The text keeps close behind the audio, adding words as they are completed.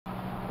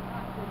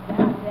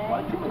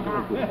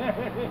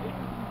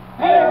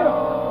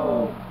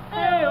Hey-o!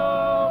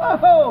 Hey-o!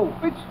 Oh,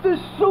 it's the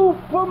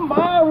Super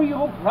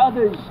Mario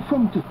Brothers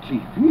from the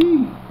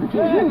TV.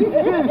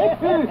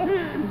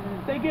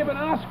 They give an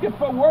Oscar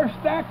for worst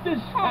actors?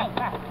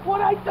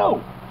 What'd I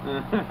do?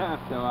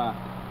 So,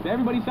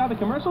 everybody saw the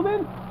commercial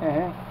then?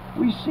 Uh-huh.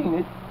 We seen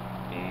it.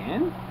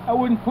 And? I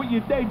wouldn't quit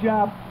your day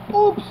job.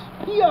 Oops,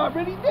 he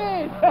already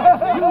did.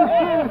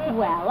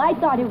 Well, I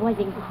thought it was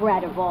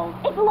incredible.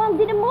 It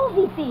belonged in a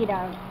movie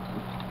theater.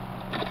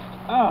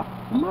 Ah,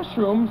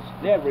 mushrooms.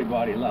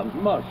 Everybody loves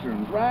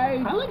mushrooms,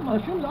 right? I like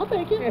mushrooms. I'll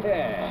take it.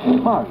 Yeah.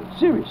 Mario,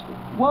 seriously,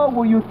 what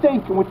were you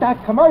thinking with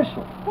that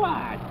commercial?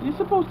 What? It's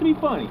supposed to be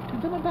funny.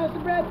 Can someone pass the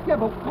bread? Yeah,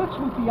 but what's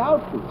with the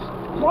outfits?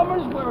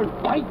 Plumbers wearing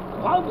white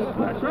gloves?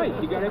 That's right.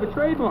 You gotta have a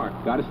trademark.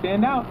 Gotta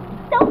stand out.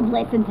 Don't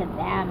listen to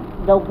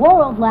them. The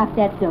world laughed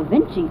at Da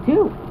Vinci,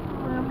 too.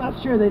 I'm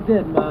not sure they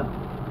did, Ma.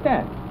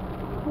 Dad,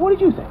 what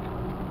did you think?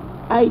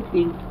 I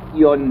think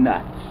you're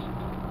nuts.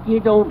 You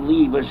don't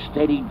leave a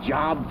steady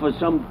job for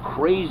some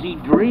crazy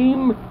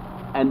dream.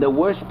 And the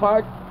worst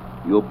part,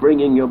 you're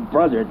bringing your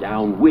brother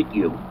down with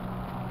you.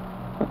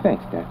 Well,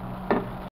 thanks, Dad.